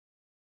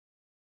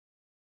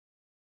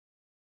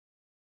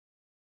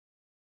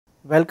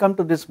Welcome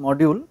to this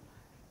module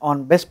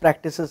on best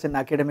practices in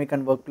academic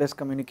and workplace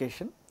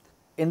communication.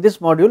 In this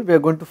module we are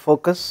going to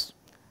focus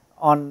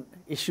on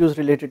issues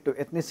related to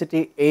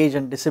ethnicity, age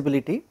and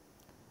disability,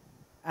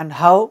 and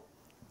how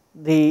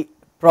the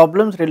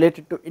problems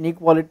related to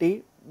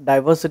inequality,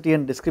 diversity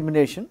and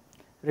discrimination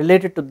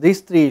related to these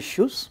three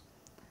issues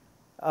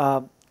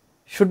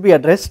should be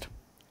addressed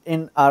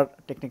in our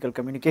technical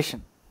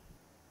communication.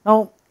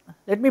 Now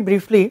let me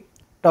briefly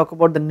talk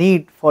about the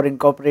need for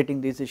incorporating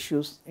these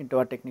issues into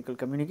our technical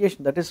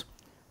communication, that is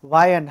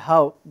why and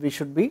how we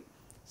should be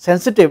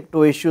sensitive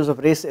to issues of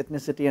race,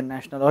 ethnicity and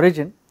national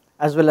origin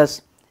as well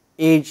as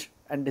age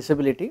and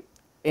disability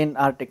in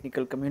our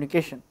technical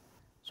communication.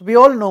 So we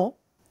all know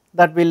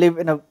that we live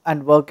in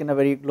and work in a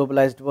very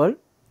globalized world,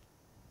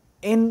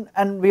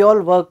 and we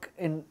all work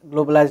in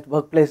globalized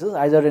workplaces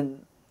either in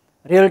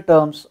real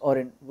terms or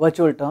in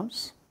virtual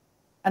terms,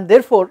 and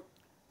therefore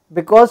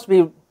because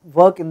we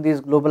work in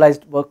these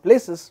globalized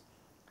workplaces,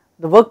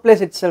 the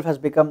workplace itself has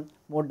become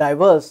more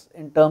diverse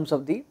in terms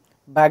of the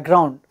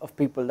background of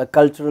people, the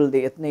cultural,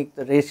 the ethnic,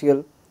 the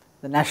racial,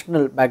 the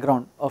national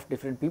background of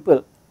different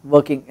people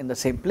working in the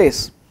same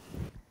place.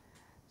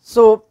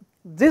 So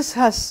this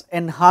has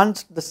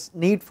enhanced the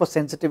need for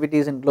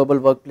sensitivities in global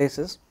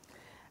workplaces,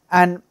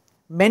 and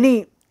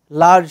many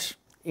large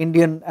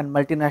Indian and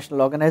multinational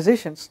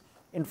organizations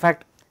in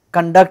fact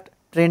conduct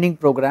training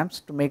programs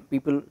to make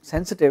people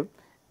sensitive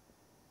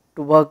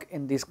to work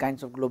in these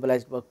kinds of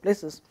globalized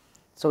workplaces,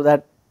 so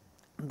that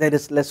there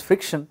is less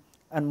friction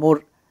and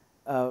more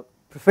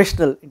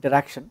professional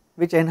interaction,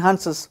 which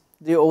enhances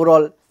the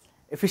overall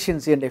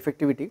efficiency and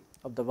effectivity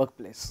of the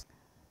workplace.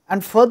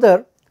 And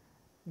further,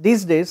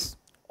 these days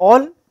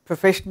all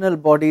professional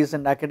bodies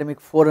and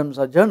academic forums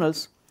or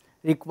journals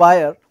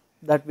require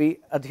that we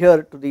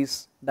adhere to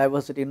these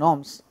diversity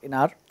norms in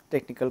our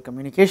technical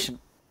communication.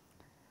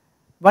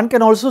 One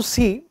can also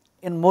see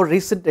in more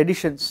recent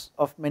editions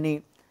of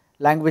many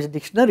language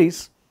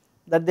dictionaries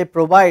that they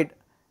provide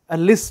a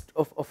list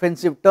of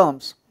offensive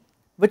terms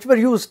which were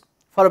used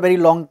for a very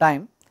long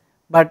time,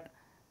 but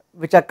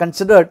which are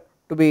considered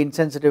to be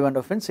insensitive and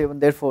offensive and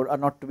therefore are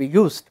not to be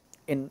used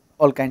in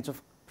all kinds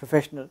of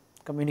professional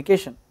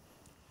communication.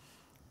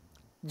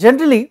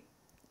 Generally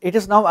it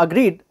is now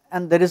agreed,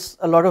 and there is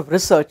a lot of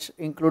research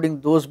including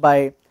those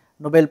by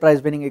Nobel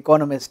Prize winning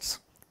economists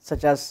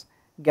such as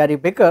Gary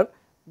Becker,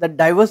 that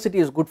diversity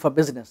is good for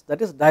business,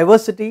 that is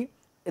diversity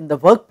in the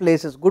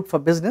workplace is good for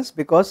business,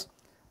 because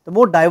the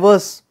more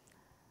diverse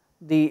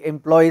the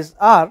employees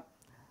are,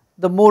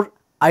 the more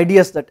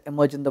ideas that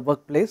emerge in the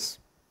workplace,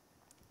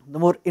 the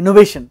more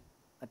innovation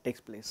that takes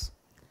place.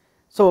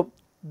 So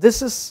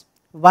this is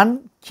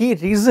one key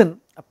reason,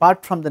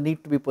 apart from the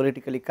need to be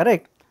politically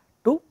correct,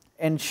 to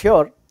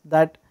ensure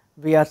that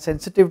we are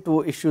sensitive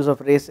to issues of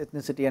race,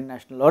 ethnicity and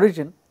national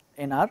origin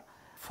in our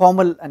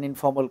formal and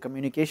informal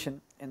communication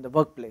in the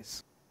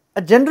workplace.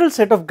 A general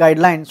set of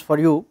guidelines for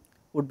you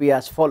would be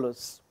as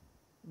follows.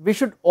 We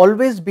should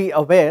always be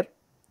aware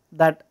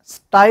that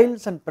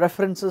styles and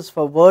preferences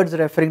for words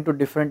referring to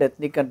different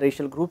ethnic and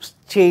racial groups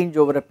change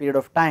over a period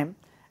of time,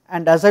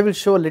 and as I will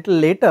show a little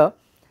later,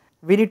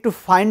 we need to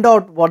find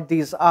out what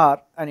these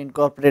are and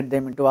incorporate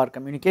them into our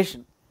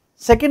communication.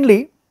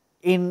 Secondly,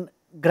 in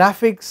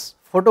graphics,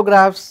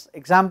 photographs,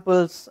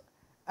 examples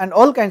and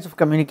all kinds of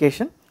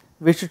communication,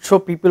 we should show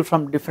people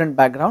from different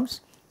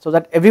backgrounds so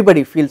that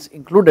everybody feels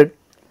included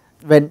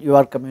when you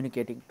are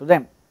communicating to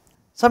them.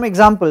 Some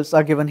examples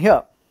are given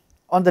here.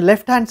 On the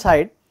left hand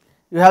side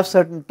you have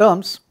certain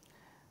terms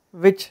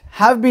which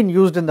have been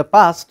used in the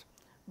past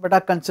but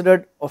are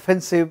considered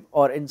offensive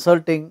or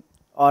insulting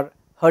or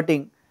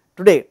hurting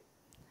today.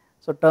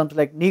 So terms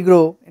like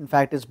Negro in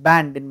fact is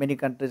banned in many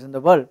countries in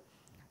the world.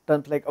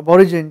 Terms like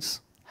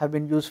Aborigines have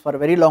been used for a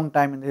very long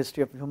time in the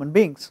history of human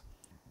beings.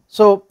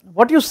 So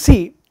what you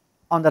see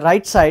on the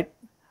right side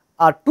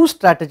are two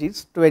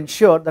strategies to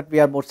ensure that we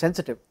are more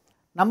sensitive.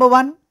 Number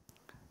one,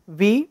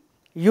 we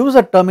use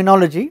a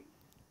terminology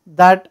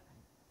that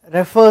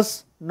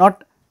refers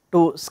not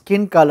to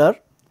skin color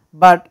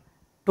but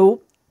to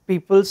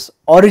people's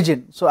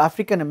origin. So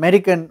African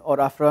American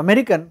or Afro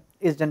American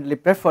is generally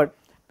preferred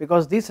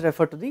because these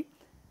refer to the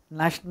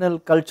national,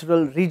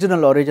 cultural,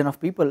 regional origin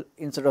of people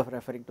instead of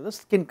referring to the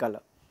skin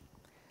color.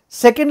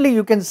 Secondly,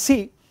 you can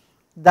see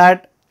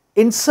that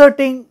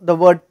inserting the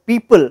word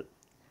people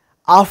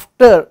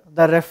after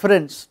the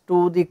reference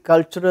to the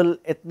cultural,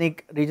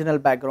 ethnic, regional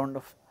background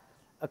of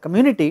a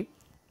community,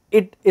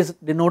 it is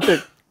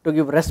denoted to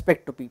give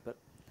respect to people.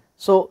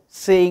 So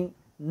saying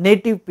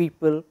native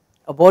people,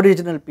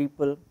 aboriginal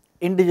people,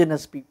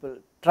 indigenous people,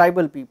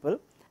 tribal people,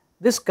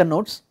 this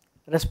connotes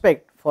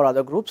respect for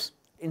other groups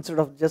instead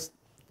of just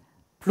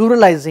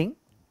pluralizing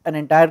an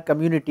entire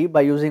community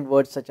by using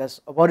words such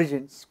as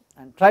aborigines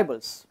and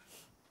tribals.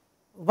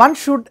 One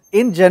should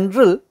in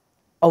general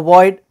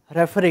avoid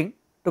referring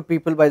to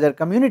people by their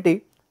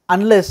community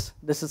unless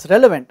this is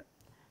relevant,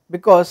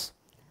 because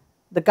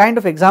the kind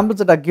of examples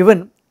that are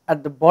given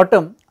at the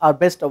bottom are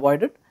best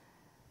avoided.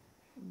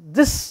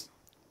 This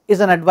is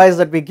an advice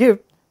that we give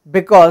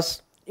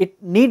because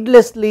it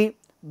needlessly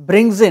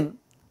brings in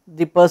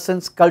the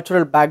person's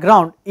cultural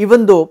background,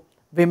 even though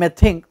we may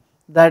think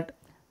that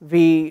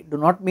we do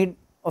not mean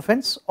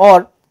offense,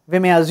 or we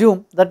may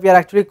assume that we are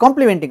actually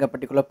complimenting a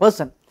particular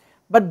person.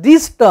 But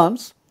these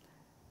terms,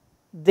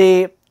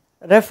 they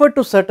refer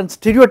to certain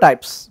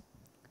stereotypes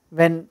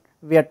when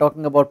we are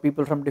talking about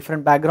people from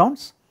different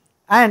backgrounds,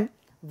 and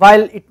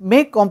while it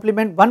may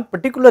compliment one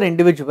particular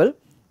individual,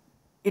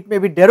 it may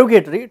be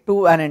derogatory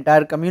to an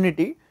entire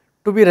community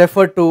to be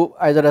referred to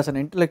either as an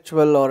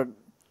intellectual or an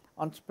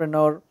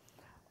entrepreneur,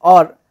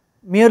 or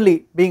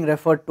merely being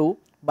referred to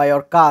by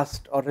your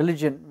caste or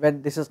religion,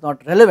 when this is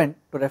not relevant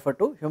to refer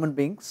to human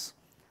beings'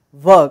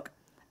 work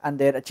and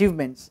their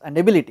achievements and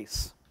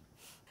abilities.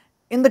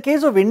 In the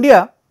case of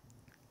India,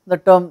 the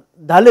term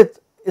Dalit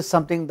is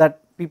something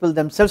that people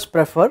themselves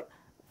prefer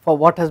for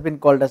what has been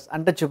called as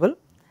untouchable,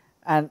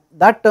 and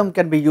that term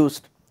can be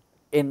used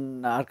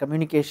in our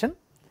communication.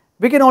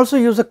 We can also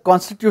use a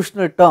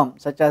constitutional term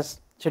such as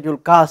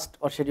scheduled caste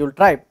or scheduled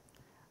tribe.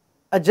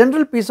 A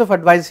general piece of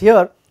advice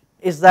here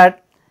is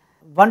that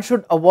one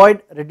should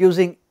avoid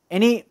reducing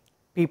any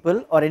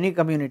people or any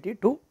community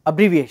to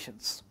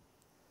abbreviations.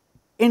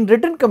 In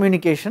written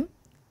communication,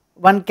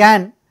 one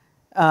can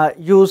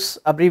use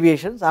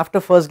abbreviations after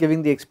first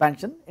giving the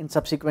expansion in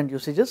subsequent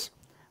usages,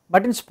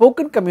 but in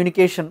spoken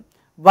communication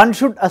one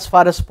should, as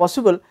far as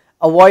possible,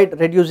 avoid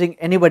reducing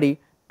anybody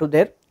to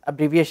their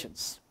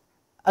abbreviations.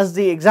 As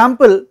the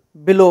example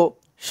below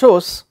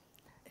shows,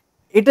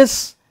 it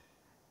is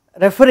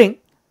referring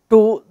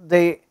to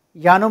the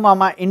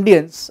Yanomama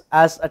Indians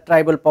as a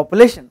tribal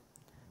population.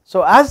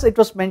 So as it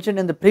was mentioned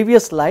in the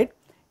previous slide,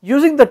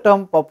 using the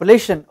term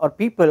population or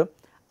people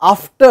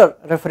after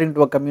referring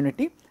to a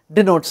community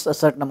denotes a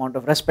certain amount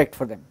of respect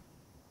for them.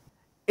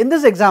 In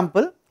this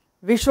example,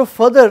 we show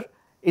further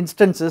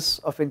instances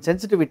of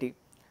insensitivity.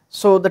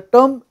 So the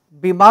term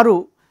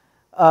Bimaru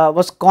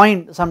was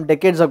coined some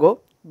decades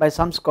ago by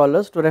some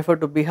scholars to refer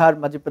to Bihar,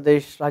 Madhya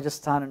Pradesh,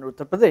 Rajasthan and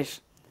Uttar Pradesh.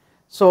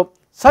 So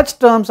such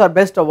terms are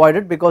best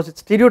avoided because it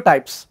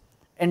stereotypes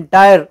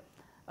entire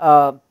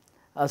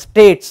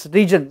states,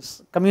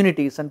 regions,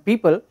 communities and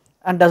people,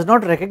 and does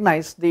not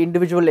recognize the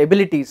individual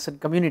abilities and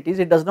communities.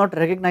 It does not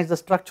recognize the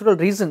structural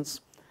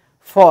reasons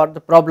for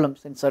the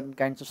problems in certain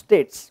kinds of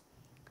states.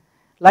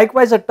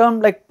 Likewise, a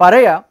term like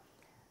Paraya,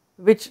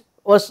 which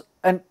was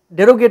a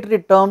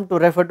derogatory term to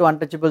refer to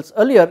untouchables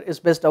earlier, is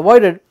best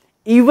avoided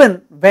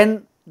even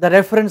when the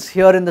reference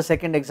here in the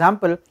second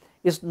example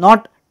is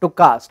not to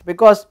caste,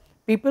 because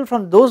people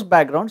from those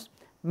backgrounds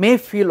may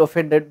feel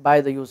offended by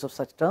the use of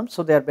such terms,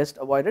 so they are best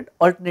avoided.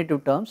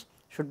 Alternative terms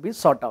should be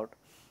sought out.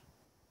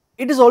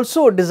 It is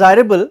also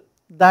desirable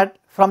that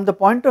from the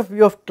point of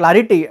view of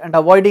clarity and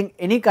avoiding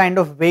any kind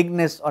of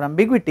vagueness or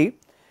ambiguity,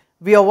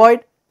 we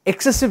avoid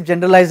excessive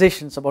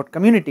generalizations about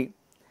community.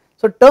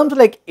 So terms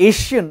like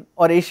Asian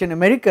or Asian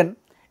American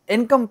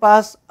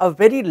encompass a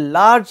very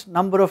large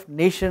number of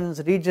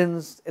nations,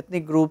 regions,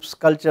 ethnic groups,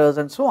 cultures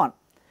and so on.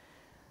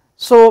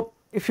 So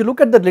if you look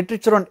at the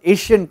literature on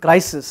Asian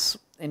crisis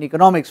in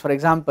economics, for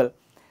example,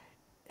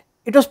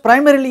 it was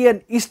primarily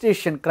an East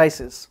Asian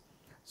crisis.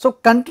 So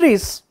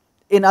countries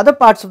in other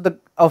parts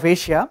of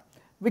Asia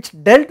which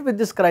dealt with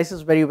this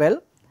crisis very well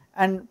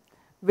and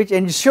which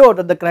ensured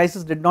that the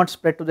crisis did not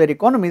spread to their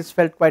economies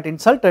felt quite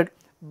insulted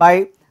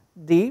by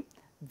the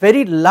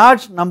very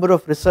large number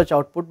of research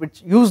output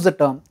which use the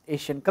term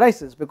Asian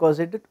crisis, because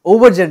it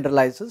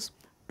overgeneralizes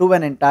to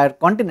an entire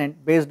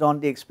continent based on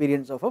the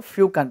experience of a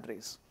few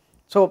countries.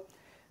 So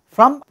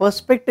from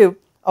perspective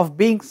of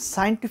being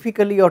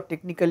scientifically or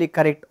technically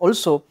correct,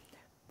 also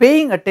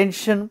paying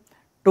attention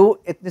to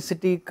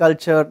ethnicity,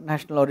 culture,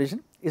 national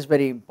origin is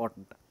very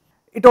important.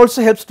 It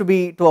also helps to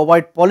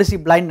avoid policy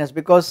blindness,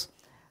 because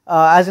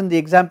as in the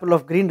example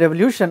of Green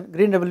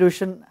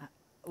Revolution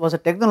was a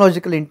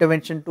technological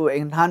intervention to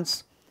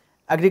enhance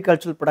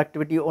agricultural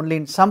productivity only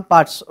in some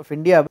parts of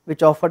India,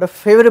 which offered a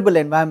favorable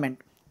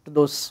environment to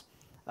those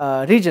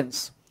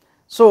regions.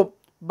 So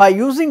by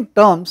using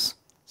terms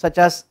such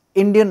as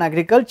Indian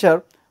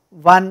agriculture,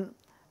 one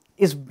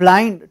is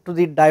blind to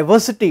the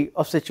diversity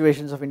of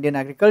situations of Indian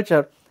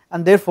agriculture,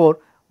 and therefore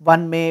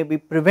one may be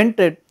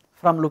prevented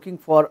from looking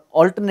for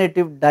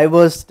alternative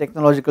diverse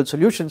technological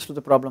solutions to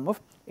the problem of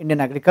Indian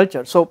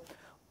agriculture. So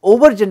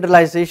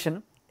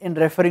overgeneralization in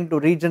referring to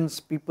regions,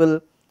 people,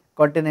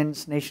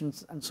 continents,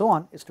 nations and so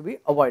on is to be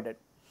avoided.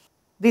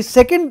 The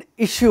second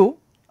issue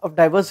of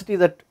diversity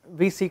that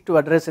we seek to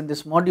address in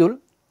this module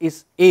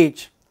is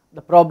age,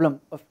 the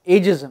problem of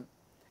ageism.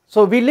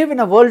 So we live in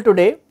a world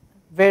today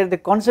where the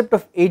concept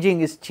of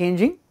aging is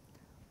changing.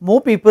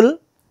 More people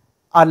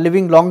are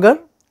living longer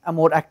and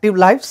more active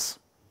lives.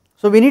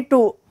 So we need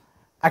to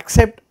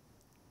accept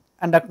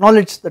and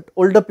acknowledge that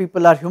older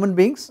people are human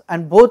beings,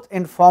 and both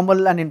in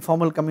formal and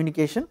informal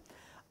communication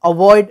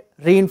avoid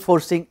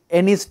reinforcing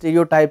any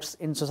stereotypes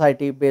in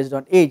society based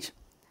on age.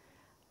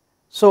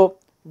 So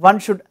one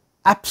should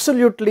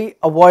absolutely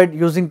avoid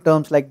using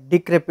terms like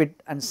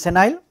decrepit and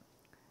senile.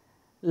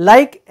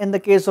 Like in the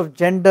case of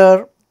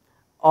gender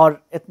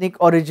or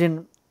ethnic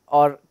origin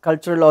or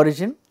cultural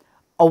origin,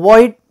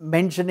 avoid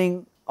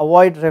mentioning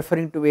avoid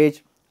referring to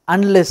age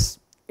unless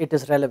it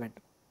is relevant.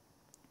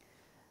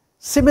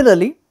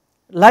 Similarly,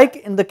 like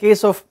in the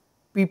case of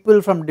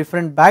people from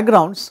different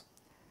backgrounds,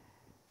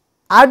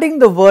 adding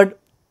the word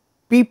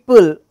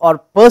people or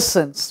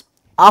persons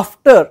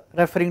after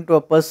referring to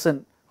a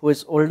person who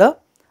is older,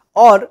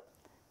 or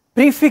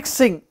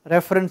prefixing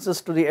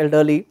references to the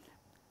elderly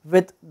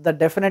with the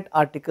definite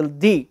article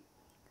the,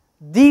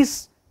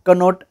 these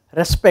connote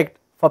respect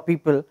for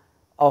people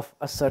of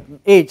a certain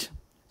age.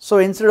 So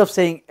instead of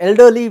saying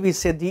elderly, we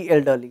say the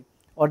elderly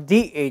or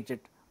the aged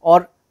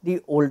or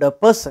the older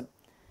person.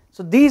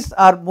 So these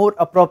are more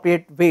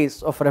appropriate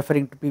ways of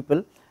referring to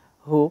people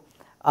who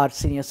are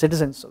senior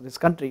citizens of this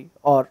country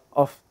or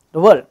of the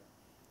world.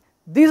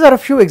 These are a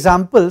few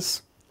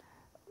examples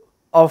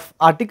of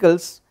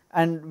articles,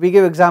 and we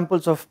give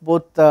examples of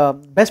both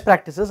best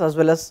practices as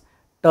well as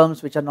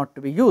terms which are not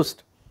to be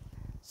used.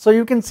 So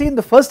you can see in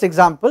the first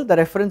example the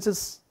reference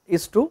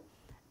is to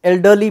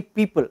elderly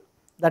people,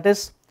 that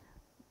is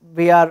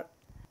we are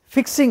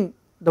fixing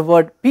the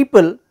word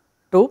people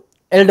to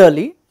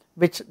elderly,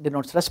 which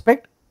denotes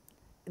respect.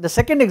 In the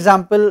second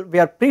example, we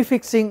are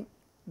prefixing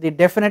the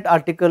definite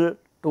article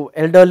to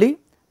elderly,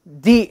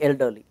 the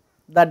elderly,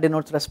 that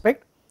denotes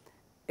respect.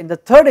 In the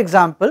third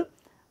example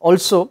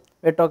also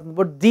we are talking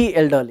about the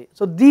elderly.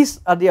 So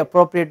these are the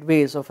appropriate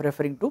ways of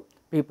referring to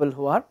people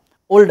who are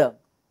older.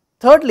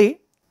 Thirdly,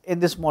 in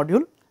this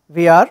module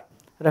we are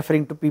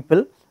referring to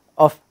people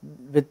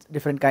with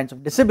different kinds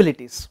of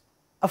disabilities.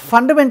 A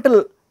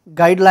fundamental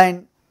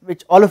guideline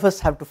which all of us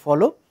have to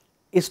follow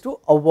is to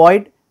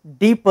avoid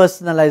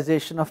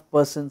depersonalization of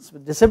persons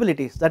with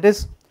disabilities, that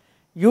is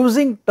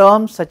using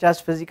terms such as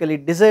physically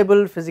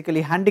disabled,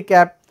 physically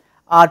handicapped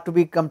are to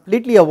be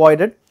completely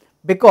avoided,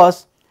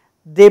 because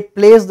they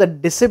place the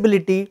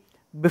disability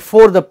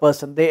before the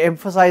person, they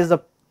emphasize the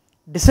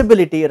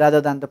disability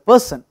rather than the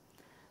person.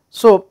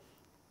 So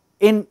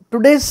in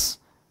today's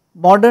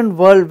modern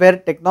world where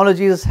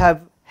technologies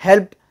have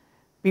helped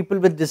people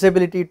with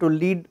disability to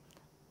lead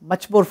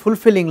much more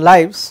fulfilling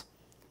lives,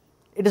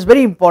 it is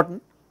very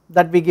important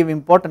that we give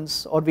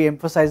importance or we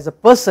emphasize the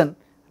person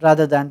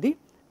rather than the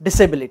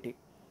disability.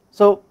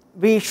 So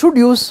we should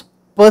use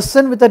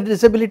person with a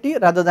disability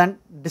rather than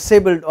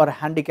disabled or a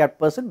handicapped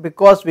person,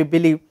 because we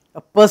believe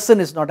a person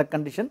is not a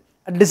condition,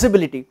 a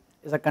disability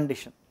is a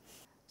condition.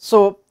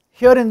 So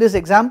here in these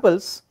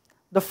examples,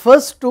 the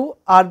first two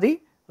are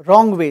the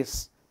wrong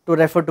ways to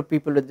refer to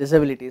people with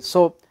disabilities.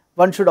 So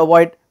one should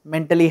avoid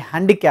mentally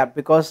handicapped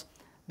because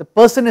the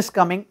person is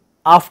coming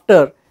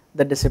after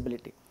the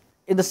disability.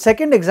 In the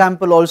second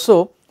example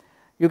also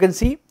you can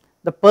see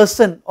the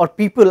person or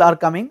people are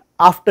coming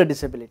after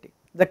disability.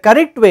 The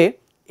correct way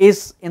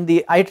is in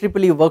the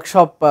IEEE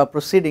workshop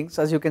proceedings,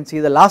 as you can see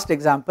the last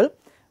example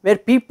where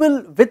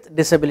people with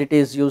disability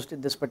is used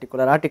in this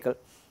particular article.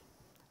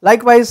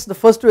 Likewise, the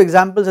first two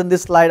examples in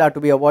this slide are to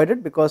be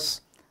avoided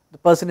because the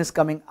person is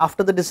coming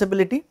after the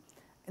disability.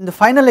 In the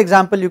final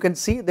example you can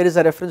see there is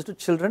a reference to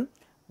children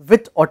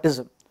with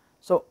autism.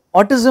 So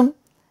autism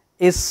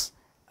is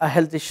a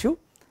health issue,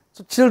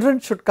 so children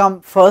should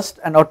come first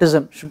and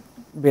autism should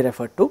be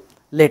referred to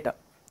later.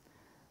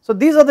 So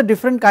these are the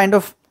different kind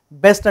of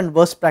best and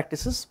worst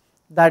practices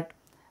that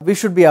we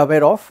should be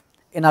aware of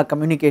in our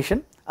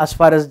communication as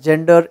far as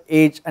gender,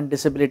 age and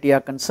disability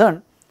are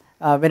concerned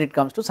when it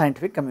comes to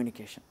scientific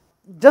communication.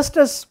 Just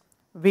as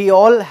we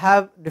all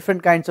have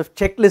different kinds of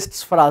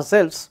checklists for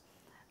ourselves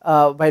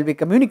while we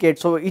communicate,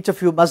 so each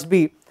of you must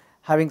be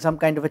having some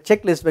kind of a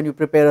checklist when you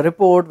prepare a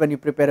report, when you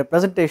prepare a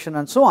presentation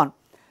and so on.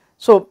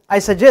 So I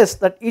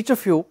suggest that each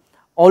of you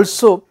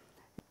also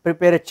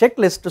prepare a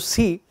checklist to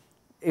see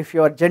if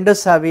you are gender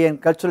savvy and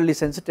culturally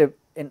sensitive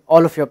in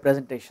all of your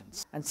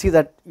presentations, and see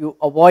that you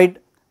avoid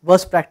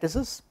worst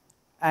practices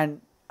and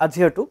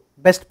adhere to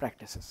best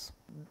practices.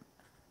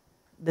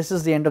 This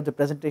is the end of the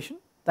presentation.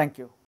 Thank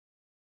you.